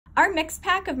Our mixed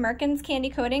pack of Merckens candy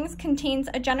coatings contains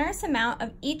a generous amount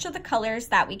of each of the colors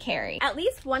that we carry. At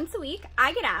least once a week,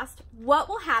 I get asked, what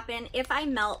will happen if I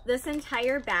melt this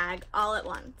entire bag all at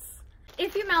once?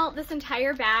 If you melt this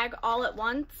entire bag all at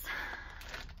once,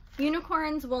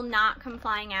 unicorns will not come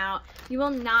flying out. You will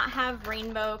not have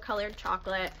rainbow colored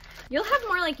chocolate. You'll have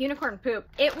more like unicorn poop.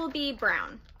 It will be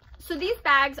brown. So these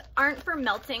bags aren't for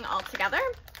melting all together.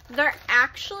 They're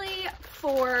actually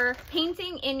for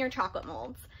painting in your chocolate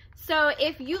molds. So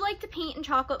if you like to paint in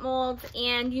chocolate molds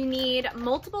and you need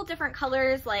multiple different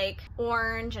colors like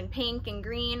orange and pink and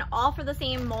green, all for the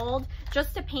same mold,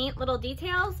 just to paint little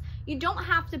details, you don't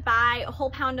have to buy a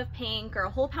whole pound of pink or a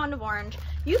whole pound of orange.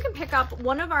 You can pick up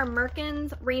one of our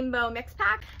Merckens Rainbow Mixed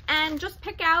Pack and just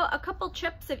pick out a couple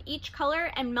chips of each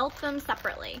color and melt them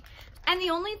separately. And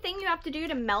the only thing you have to do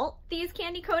to melt these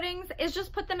candy coatings is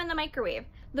just put them in the microwave.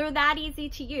 They're that easy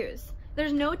to use.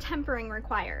 There's no tempering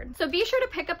required. So be sure to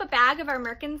pick up a bag of our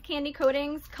Merckens candy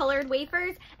coatings, colored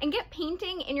wafers, and get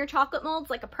painting in your chocolate molds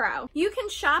like a pro. You can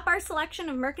shop our selection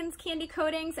of Merckens candy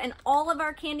coatings and all of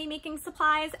our candy making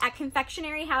supplies at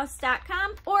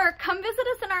confectionaryhouse.com, or come visit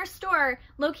us in our store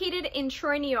located in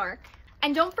Troy, New York.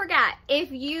 And don't forget,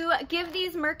 if you give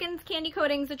these Merckens candy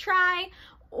coatings a try,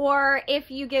 or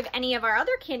if you give any of our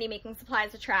other candy making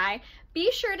supplies a try, be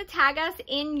sure to tag us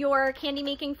in your candy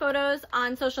making photos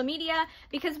on social media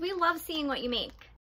because we love seeing what you make.